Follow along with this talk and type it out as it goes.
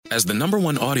As the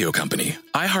 #1 audio company,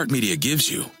 iHeartMedia gives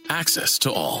you access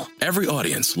to all. Every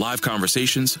audience, live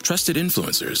conversations, trusted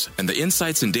influencers, and the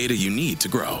insights and data you need to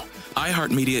grow.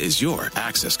 iHeartMedia is your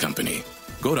access company.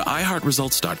 Go to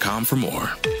iHeartResults.com for more.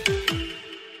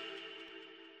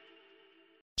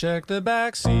 Check the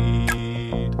back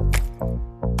seat.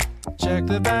 Check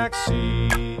the back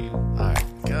seat. All right,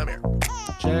 come here.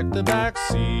 Check the back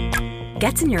seat.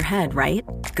 Gets in your head, right?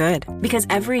 Good. Because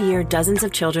every year, dozens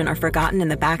of children are forgotten in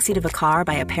the backseat of a car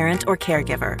by a parent or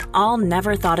caregiver. All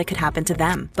never thought it could happen to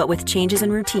them. But with changes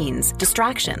in routines,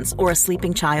 distractions, or a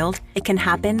sleeping child, it can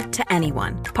happen to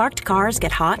anyone. Parked cars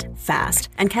get hot, fast,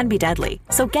 and can be deadly.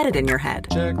 So get it in your head.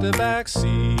 Check the back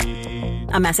seat.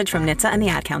 A message from NHTSA and the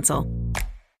Ad Council.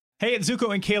 Hey, it's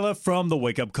Zuko and Kayla from The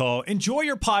Wake Up Call. Enjoy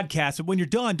your podcast, but when you're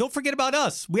done, don't forget about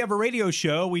us. We have a radio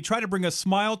show. We try to bring a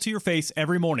smile to your face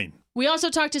every morning. We also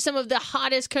talk to some of the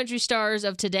hottest country stars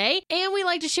of today, and we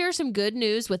like to share some good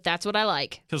news with That's What I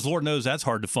Like. Because Lord knows that's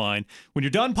hard to find. When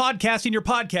you're done podcasting your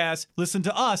podcast, listen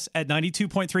to us at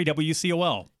 92.3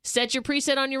 WCOL. Set your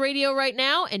preset on your radio right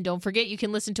now, and don't forget you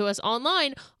can listen to us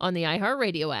online on the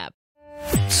iHeartRadio app.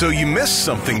 So you missed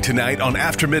something tonight on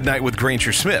After Midnight with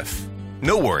Granger Smith.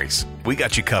 No worries. We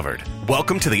got you covered.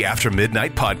 Welcome to the After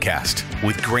Midnight Podcast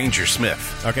with Granger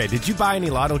Smith. Okay, did you buy any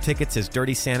lotto tickets as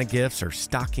dirty Santa gifts or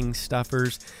stocking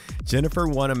stuffers? Jennifer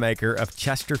Wanamaker of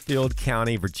Chesterfield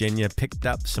County, Virginia, picked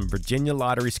up some Virginia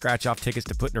lottery scratch-off tickets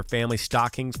to put in her family's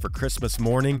stockings for Christmas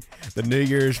morning. The New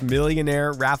Year's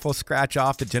Millionaire raffle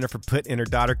scratch-off that Jennifer put in her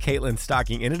daughter Caitlin's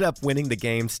stocking ended up winning the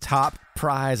game's top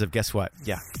prize of, guess what?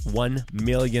 Yeah, $1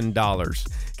 million.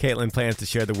 Caitlin plans to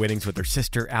share the winnings with her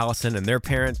sister Allison and their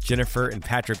parents, Jennifer and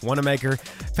Patrick Wanamaker.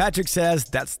 Patrick says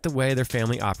that's the way their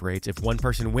family operates. If one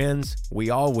person wins, we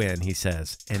all win, he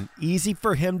says. And easy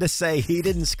for him to say he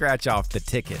didn't scratch off the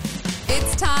ticket.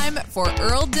 It's time for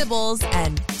Earl Dibbles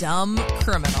and Dumb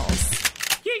Criminals.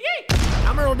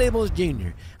 I'm Earl Dibbles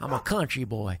Jr. I'm a country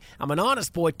boy. I'm an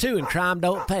honest boy, too, and crime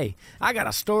don't pay. I got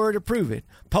a story to prove it.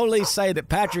 Police say that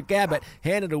Patrick Abbott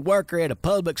handed a worker at a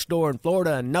public store in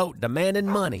Florida a note demanding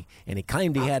money, and he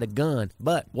claimed he had a gun.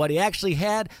 But what he actually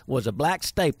had was a black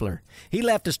stapler. He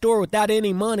left the store without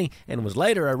any money and was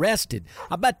later arrested.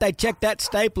 I bet they checked that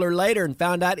stapler later and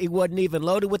found out he wasn't even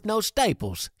loaded with no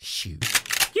staples. Shoot.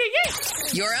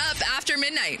 You're up after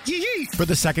midnight. For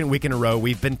the second week in a row,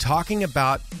 we've been talking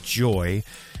about joy,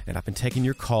 and I've been taking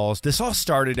your calls. This all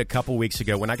started a couple weeks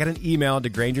ago when I got an email to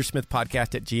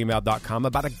grangersmithpodcast@gmail.com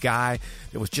about a guy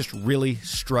that was just really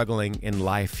struggling in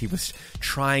life. He was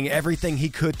trying everything he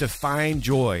could to find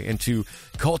joy and to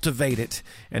cultivate it.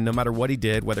 And no matter what he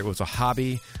did, whether it was a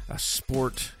hobby, a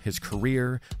sport, his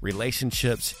career,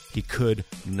 relationships, he could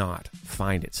not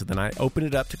find it. So then I opened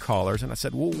it up to callers and I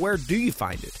said, well, where do you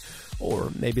find it?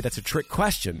 Or maybe that's a trick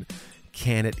question.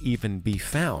 Can it even be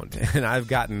found? And I've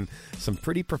gotten some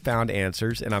pretty profound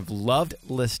answers, and I've loved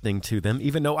listening to them.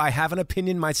 Even though I have an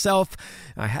opinion myself,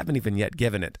 I haven't even yet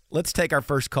given it. Let's take our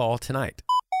first call tonight.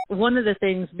 One of the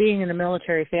things, being in a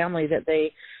military family, that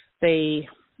they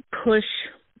push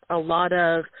a lot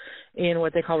of in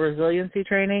what they call resiliency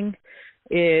training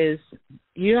is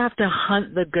you have to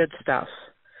hunt the good stuff.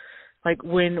 Like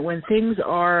when things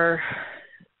are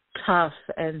tough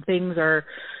and things are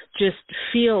just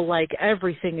feel like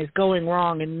everything is going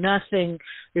wrong and nothing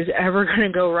is ever going to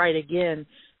go right again,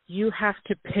 you have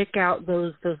to pick out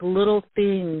those little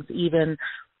things even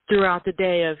throughout the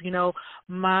day of,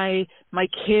 my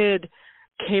kid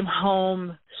came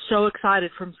home so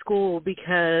excited from school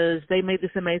because they made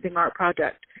this amazing art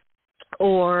project,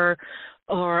 or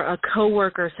a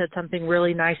coworker said something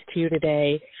really nice to you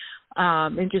today,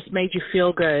 and just made you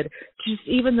feel good. Just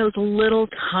even those little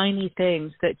tiny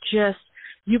things that just,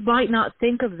 you might not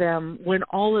think of them when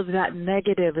all of that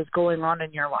negative is going on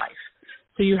in your life.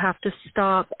 So you have to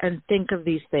stop and think of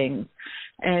these things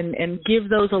and give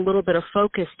those a little bit of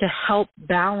focus to help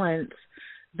balance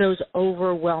those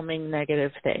overwhelming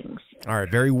negative things. All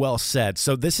right, very well said.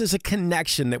 So this is a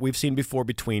connection that we've seen before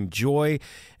between joy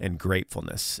and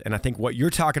gratefulness. And I think what you're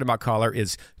talking about, caller,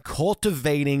 is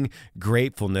cultivating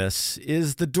gratefulness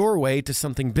is the doorway to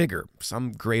something bigger,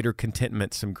 some greater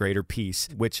contentment, some greater peace,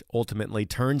 which ultimately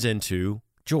turns into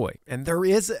joy. And there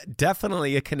is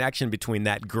definitely a connection between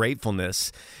that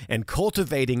gratefulness and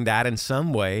cultivating that in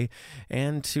some way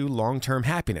and to long-term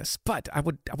happiness. But I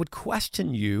would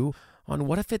question you on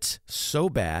what if it's so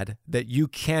bad that you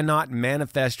cannot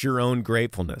manifest your own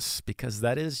gratefulness? Because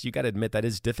that is, you got to admit, that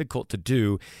is difficult to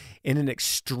do in an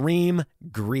extreme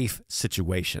grief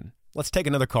situation. Let's take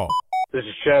another call. This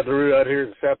is Chad LaRue out here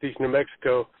in southeast New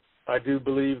Mexico. I do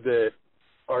believe that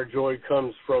our joy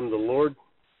comes from the Lord,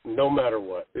 no matter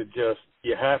what. It just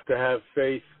You have to have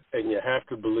faith, and you have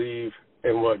to believe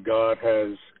in what God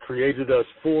has created us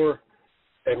for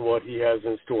and what he has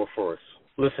in store for us.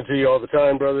 Listen to you all the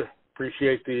time, brother.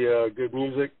 Appreciate the good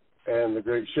music and the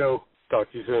great show.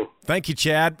 Talk to you soon. Thank you,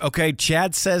 Chad. Okay,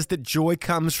 Chad says that joy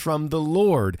comes from the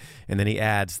Lord. And then he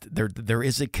adds, there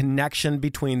is a connection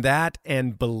between that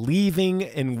and believing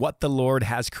in what the Lord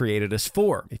has created us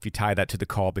for. If you tie that to the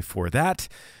call before that,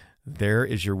 there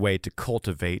is your way to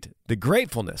cultivate the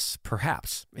gratefulness,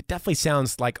 perhaps. It definitely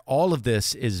sounds like all of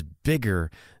this is bigger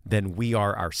than we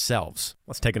are ourselves.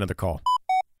 Let's take another call.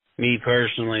 Me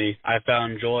personally, I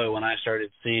found joy when I started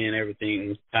seeing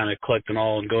everything kind of clicking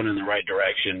all and going in the right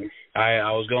direction.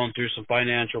 I was going through some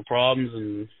financial problems,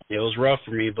 and it was rough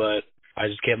for me, but I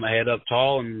just kept my head up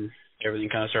tall, and everything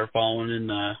kind of started falling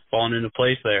into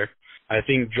place there. I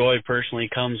think joy personally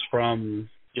comes from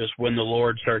just when the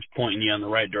Lord starts pointing you in the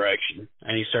right direction,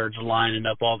 and he starts lining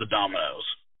up all the dominoes.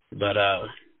 But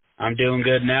I'm doing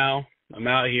good now. I'm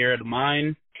out here at the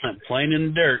mine. I'm playing in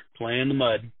the dirt, playing in the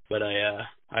mud, but I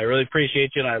really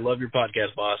appreciate you, and I love your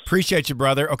podcast, boss. Appreciate you,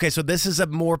 brother. Okay, so this is a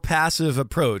more passive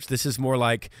approach. This is more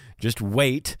like just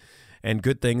wait, and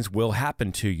good things will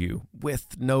happen to you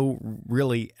with no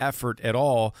really effort at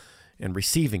all in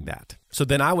receiving that. So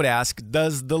then I would ask,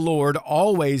 does the Lord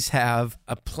always have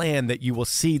a plan that you will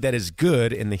see that is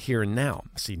good in the here and now?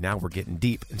 See, now we're getting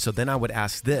deep. And so then I would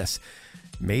ask this,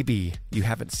 maybe you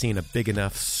haven't seen a big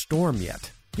enough storm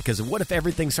yet. Because what if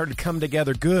everything started to come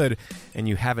together good and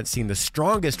you haven't seen the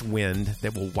strongest wind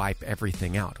that will wipe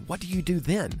everything out? What do you do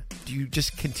then? Do you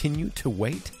just continue to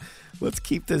wait? Let's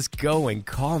keep this going.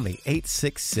 Call me,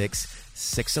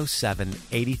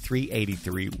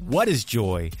 866-607-8383. What is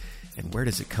joy and where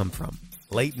does it come from?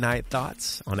 Late night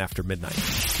thoughts on After Midnight.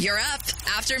 You're up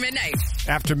after midnight.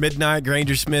 After Midnight,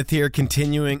 Granger Smith here,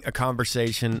 continuing a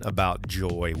conversation about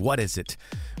joy. What is it?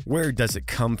 Where does it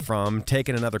come from?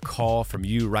 Taking another call from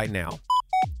you right now.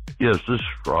 Yes, this is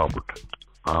Robert.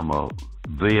 I'm a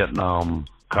Vietnam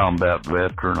combat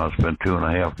veteran. I spent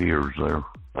 2.5 years there.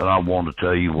 And I want to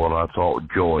tell you what I thought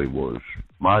joy was.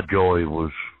 My joy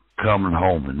was coming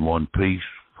home in one piece,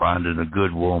 finding a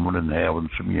good woman and having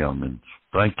some young'uns.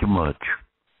 Thank you much.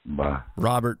 Bye.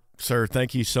 Robert, sir,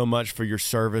 thank you so much for your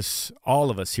service. All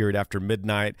of us here at After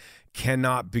Midnight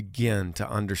cannot begin to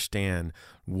understand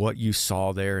what you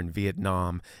saw there in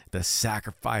Vietnam, the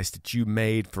sacrifice that you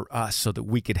made for us so that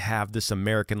we could have this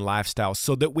American lifestyle,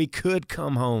 so that we could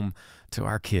come home to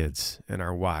our kids and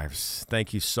our wives.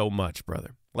 Thank you so much,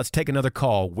 brother. Let's take another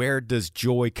call. Where does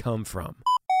joy come from?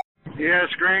 Yes,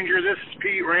 Granger, this is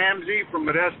Pete Ramsey from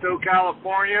Modesto,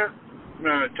 California. I'm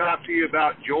going to talk to you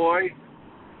about joy,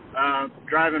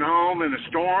 driving home in a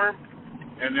storm.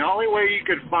 And the only way you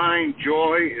could find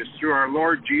joy is through our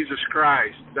Lord Jesus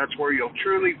Christ. That's where you'll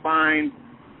truly find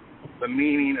the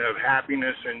meaning of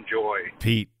happiness and joy.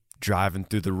 Pete, driving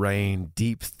through the rain,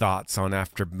 deep thoughts on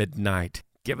After Midnight,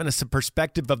 giving us a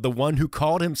perspective of the one who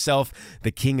called himself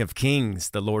the King of Kings,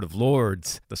 the Lord of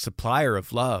Lords, the supplier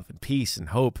of love and peace and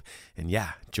hope, and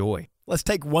joy. Let's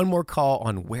take one more call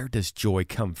on where does joy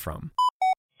come from.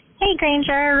 Hey,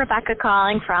 Granger, Rebecca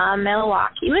calling from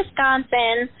Milwaukee,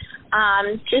 Wisconsin.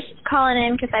 Just calling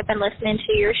in because I've been listening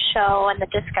to your show and the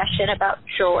discussion about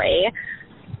joy.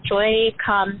 Joy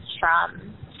comes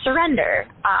from surrender,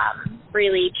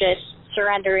 really just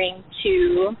surrendering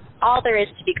to all there is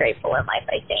to be grateful in life,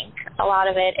 I think. A lot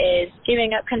of it is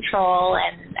giving up control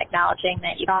and acknowledging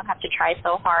that you don't have to try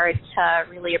so hard to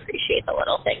really appreciate the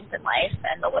little things in life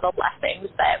and the little blessings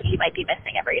that you might be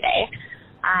missing every day.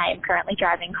 I'm currently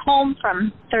driving home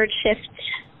from third shift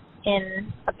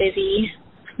in a busy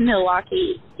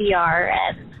Milwaukee ER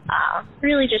and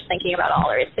really just thinking about all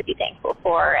there is to be thankful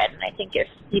for. And I think if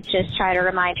you just try to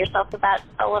remind yourself of that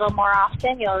a little more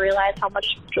often, you'll realize how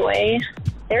much joy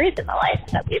there is in the life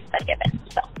that we've been given.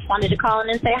 So wanted to call in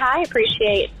and say hi.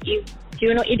 Appreciate you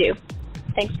doing what you do.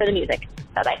 Thanks for the music.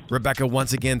 Bye-bye. Rebecca,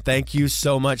 once again, thank you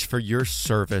so much for your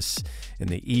service in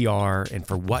the ER and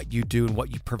for what you do and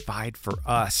what you provide for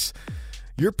us.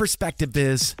 Your perspective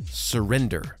is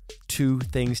surrender. 2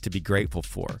 things to be grateful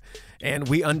for. And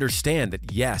we understand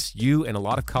that, yes, you and a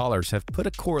lot of callers have put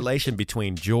a correlation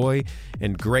between joy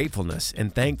and gratefulness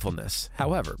and thankfulness.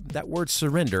 However, that word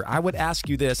surrender, I would ask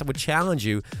you this, I would challenge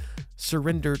you,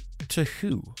 surrender to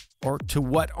who? Or to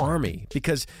what army?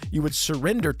 Because you would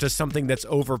surrender to something that's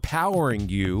overpowering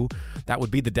you. That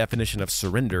would be the definition of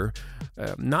surrender,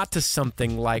 not to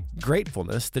something like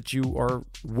gratefulness that you are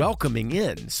welcoming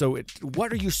in. So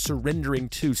what are you surrendering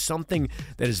to? Something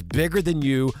that is bigger than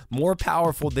you, more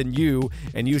powerful than you,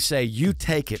 and you say, you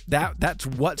take it. That's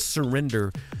what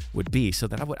surrender would be. So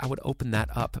that I would open that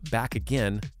up back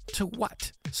again to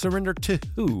what? Surrender to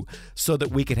who so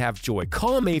that we could have joy?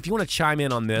 Call me if you want to chime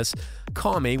in on this.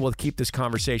 Call me. We'll keep this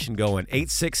conversation going.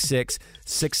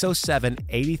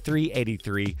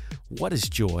 866-607-8383. What is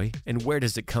joy and where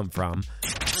does it come from?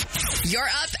 You're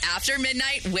up after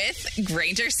midnight with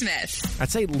Granger Smith. I'd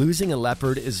say losing a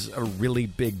leopard is a really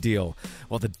big deal.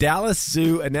 Well, the Dallas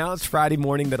Zoo announced Friday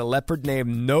morning that a leopard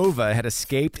named Nova had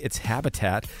escaped its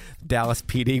habitat. Dallas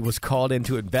PD was called in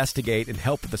to investigate and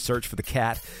help with the search for the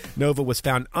cat. Nova was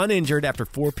found uninjured after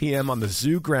 4 p.m. on the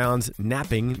zoo grounds,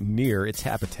 napping near its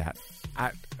habitat.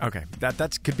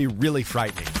 That could be really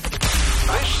frightening.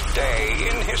 This day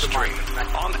in history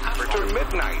on After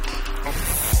Midnight.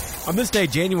 On this day,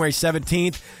 January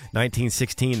 17th,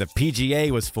 1916, the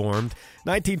PGA was formed.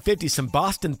 1950, some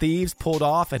Boston thieves pulled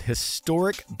off a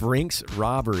historic Brinks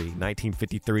robbery.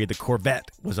 1953, the Corvette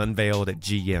was unveiled at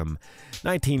GM.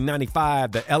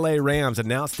 1995, the LA Rams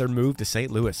announced their move to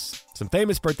St. Louis. Some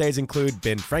famous birthdays include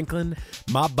Ben Franklin,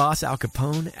 mob boss Al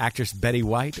Capone, actress Betty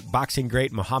White, boxing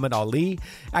great Muhammad Ali,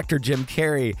 actor Jim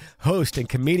Carrey, host and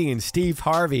comedian Steve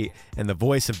Harvey, and the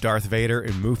voice of Darth Vader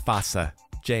and Mufasa,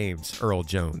 James Earl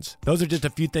Jones. Those are just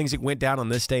a few things that went down on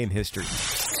this day in history.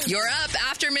 You're up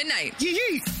after midnight.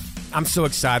 Yee-yee. I'm so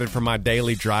excited for my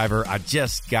daily driver I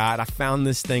found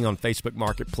this thing on Facebook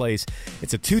Marketplace.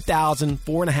 It's a 2000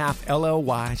 4.5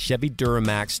 LLY Chevy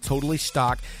Duramax, totally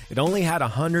stock. It only had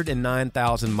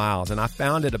 109,000 miles, and I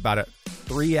found it about a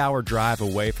 3-hour drive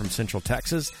away from Central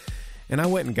Texas. And I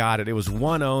went and got it. It was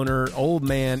one owner, old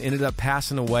man, ended up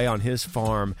passing away on his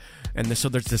farm. And so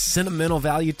there's this sentimental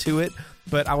value to it.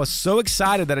 But I was so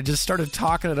excited that I just started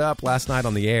talking it up last night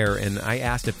on the air. And I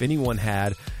asked if anyone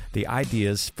had the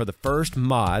ideas for the first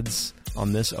mods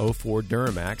on this 04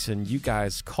 Duramax. And you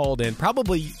guys called in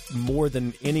probably more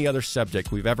than any other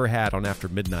subject we've ever had on After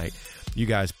Midnight. You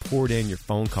guys poured in your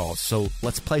phone calls. So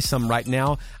let's play some right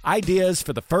now. Ideas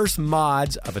for the first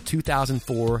mods of a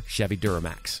 2004 Chevy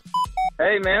Duramax.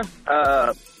 Hey, man.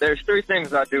 There's 3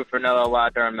 things I do for an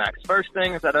LLY Duramax. First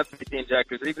thing is I update the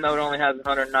injectors. Even though it only has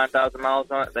 109,000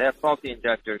 miles on it, they have faulty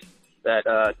injectors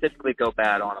that typically go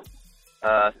bad on them.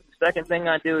 Second thing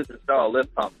I do is install a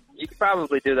lift pump. You could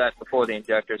probably do that before the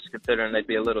injectors, considering it'd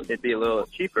be a little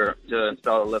cheaper to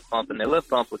install a lift pump, and the lift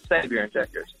pump would save your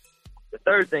injectors. The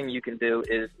third thing you can do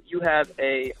is you have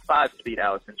a 5-speed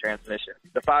Allison transmission.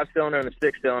 The 5-cylinder and the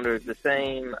 6-cylinder is the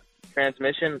same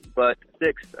transmission, but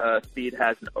 6-speed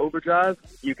has an overdrive.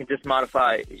 You can just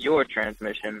modify your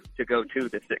transmission to go to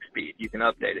the 6-speed. You can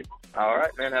update it. All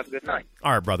right, man, have a good night.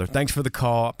 All right, brother. Thanks for the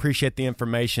call. Appreciate the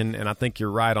information, and I think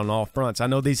you're right on all fronts. I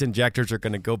know these injectors are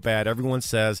going to go bad. Everyone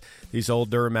says these old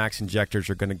Duramax injectors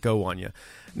are going to go on you.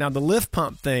 Now, the lift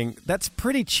pump thing, that's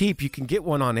pretty cheap. You can get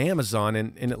one on Amazon,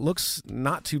 and it looks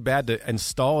not too bad to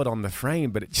install it on the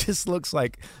frame, but it just looks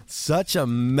like such a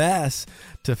mess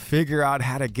to figure out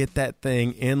how to get that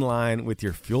thing in line with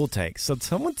your fuel tank. So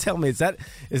someone tell me, is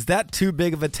that too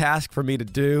big of a task for me to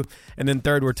do? And then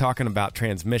third, we're talking about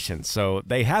transmission. So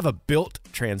they have a built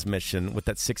transmission with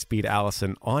that 6-speed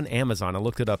Allison on Amazon. I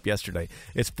looked it up yesterday.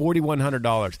 It's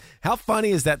 $4,100. How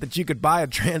funny is that you could buy a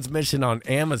transmission on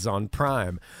Amazon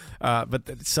Prime?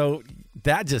 So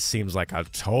that just seems like a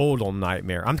total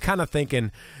nightmare. I'm kind of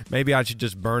thinking maybe I should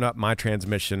just burn up my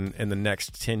transmission in the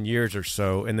next 10 years or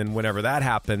so, and then whenever that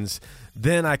happens,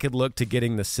 then I could look to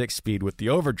getting the 6-speed with the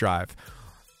overdrive.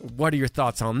 What are your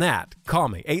thoughts on that? Call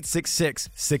me,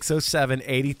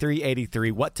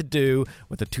 866-607-8383. What to do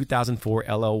with the 2004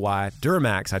 LLY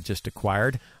Duramax I just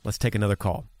acquired. Let's take another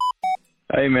call.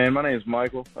 Hey, man, my name is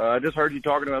Michael. I just heard you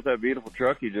talking about that beautiful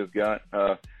truck you just got.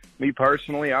 Me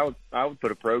personally, I would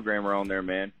put a programmer on there,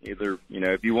 man. Either,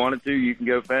 if you wanted to, you can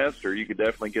go fast, or you could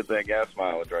definitely get that gas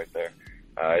mileage right there.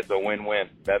 It's a win-win.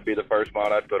 That'd be the first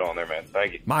mod I'd put on there, man.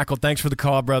 Thank you. Michael, thanks for the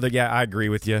call, brother. Yeah, I agree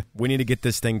with you. We need to get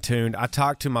this thing tuned. I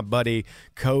talked to my buddy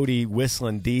Cody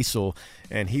Whistling Diesel,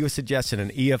 and he was suggesting an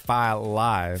EFI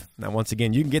Live. Now, once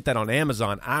again, you can get that on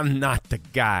Amazon. I'm not the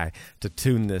guy to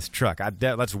tune this truck.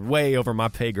 That's way over my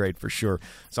pay grade for sure.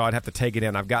 So I'd have to take it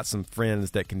in. I've got some friends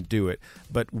that can do it.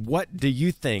 But what do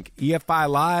you think? EFI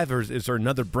Live, or is there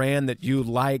another brand that you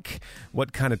like?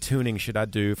 What kind of tuning should I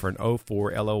do for an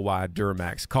 04 LOY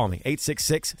Duramax? Call me,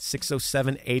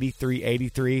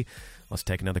 866-607-8383. Let's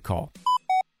take another call.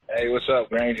 Hey, what's up,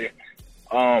 Granger?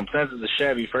 Since it's a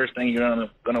Chevy, first thing you're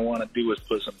gonna want to do is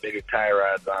put some bigger tie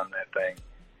rods on that thing.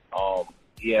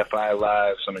 EFI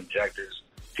Live, some injectors.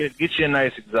 Get you a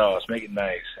nice exhaust, make it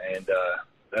nice, and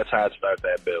that's how I'd start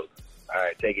that build. All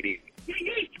right, take it easy.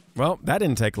 Well, that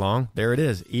didn't take long. There it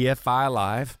is, EFI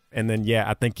Live. And then, yeah,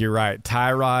 I think you're right,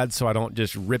 tie rod so I don't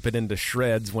just rip it into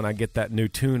shreds when I get that new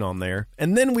tune on there.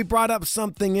 And then we brought up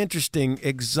something interesting,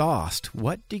 exhaust.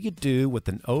 What do you do with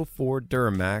an 04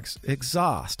 Duramax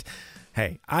exhaust?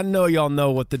 Hey, I know y'all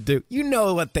know what to do. You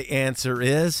know what the answer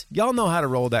is. Y'all know how to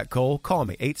roll that coal. Call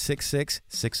me,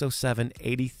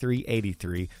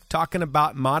 866-607-8383. Talking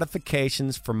about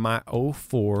modifications for my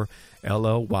 04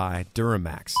 LLY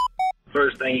Duramax.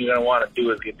 First thing you're going to want to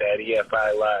do is get that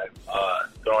EFI Live.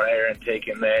 Throw an air intake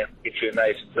in there, get you a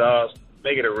nice exhaust,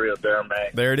 make it a real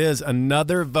Duramax. There it is.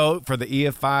 Another vote for the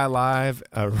EFI Live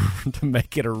to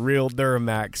make it a real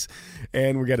Duramax.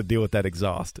 And we got to deal with that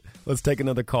exhaust. Let's take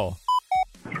another call.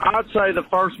 I'd say the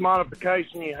first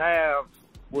modification you have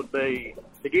would be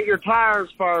to get your tires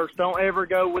first. Don't ever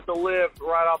go with the lift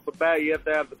right off the bat. You have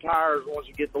to have the tires once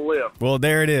you get the lift. Well,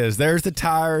 there it is. There's the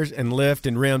tires and lift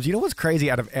and rims. You know what's crazy?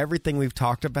 Out of everything we've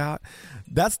talked about,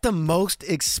 that's the most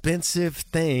expensive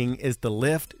thing is the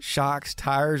lift, shocks,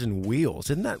 tires, and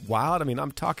wheels. Isn't that wild? I mean,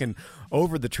 I'm talking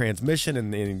over the transmission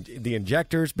and the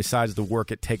injectors besides the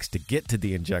work it takes to get to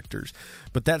the injectors.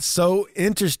 But that's so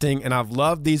interesting, and I've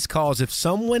loved these calls. If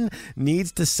someone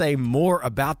needs to say more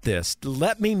about this,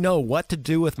 let me know what to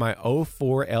do with my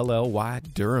 04 LLY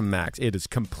Duramax. It is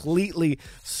completely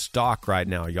stock right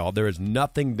now, y'all. There is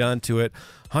nothing done to it.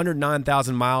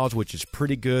 109,000 miles, which is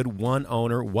pretty good. One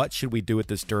owner. What should we do with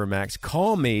this Duramax?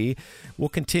 Call me. We'll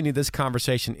continue this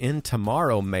conversation in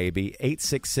tomorrow, maybe.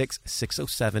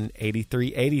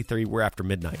 866-607-8383. We're After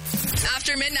Midnight.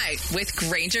 After Midnight with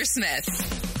Granger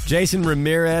Smith. Jason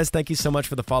Ramirez, thank you so much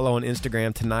for the follow on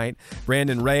Instagram tonight.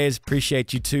 Brandon Reyes,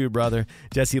 appreciate you too, brother.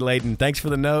 Jesse Layden, thanks for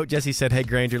the note. Jesse said, hey,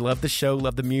 Granger, love the show,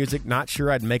 love the music. Not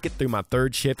sure I'd make it through my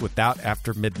third shift without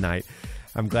After Midnight.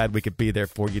 I'm glad we could be there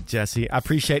for you, Jesse. I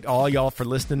appreciate all y'all for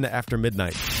listening to After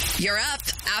Midnight. You're up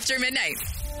After Midnight.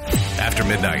 After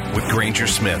Midnight with Granger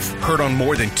Smith. Heard on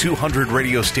more than 200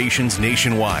 radio stations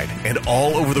nationwide and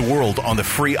all over the world on the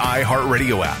free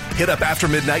iHeartRadio app. Hit up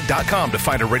aftermidnight.com to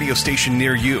find a radio station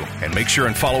near you. And make sure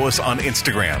and follow us on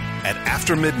Instagram at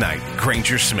After Midnight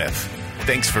Granger Smith.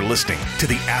 Thanks for listening to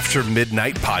the After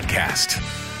Midnight Podcast.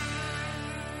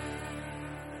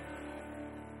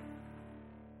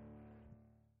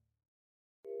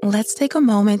 Let's take a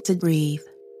moment to breathe.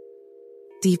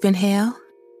 Deep inhale.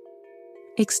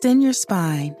 Extend your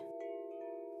spine.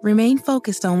 Remain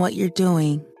focused on what you're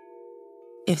doing.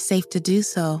 If safe to do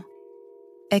so,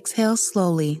 exhale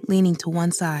slowly, leaning to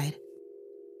one side.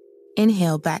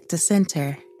 Inhale back to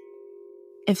center.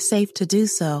 If safe to do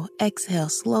so, exhale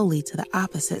slowly to the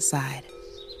opposite side.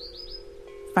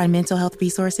 Find mental health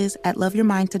resources at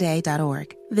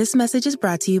loveyourmindtoday.org. This message is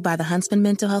brought to you by the Huntsman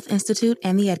Mental Health Institute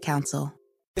and the Ed Council.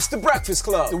 It's The Breakfast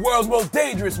Club, the world's most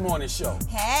dangerous morning show.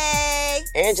 Hey!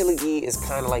 Angela Yee is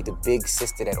kind of like the big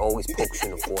sister that always pokes you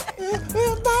in the forehead.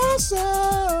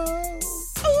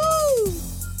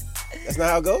 That's not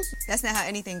how it goes? That's not how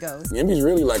anything goes. Yemi's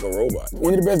really like a robot.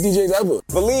 One of the best DJs ever.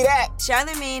 Believe that.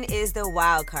 Charlamagne is the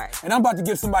wild card. And I'm about to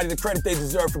give somebody the credit they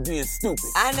deserve for being stupid.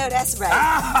 I know that's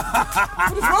right.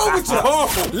 What is wrong with you?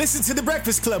 Oh. Listen to The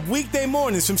Breakfast Club weekday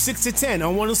mornings from 6 to 10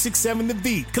 on 106.7 The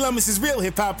Beat. Columbus's real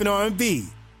hip-hop and R&B.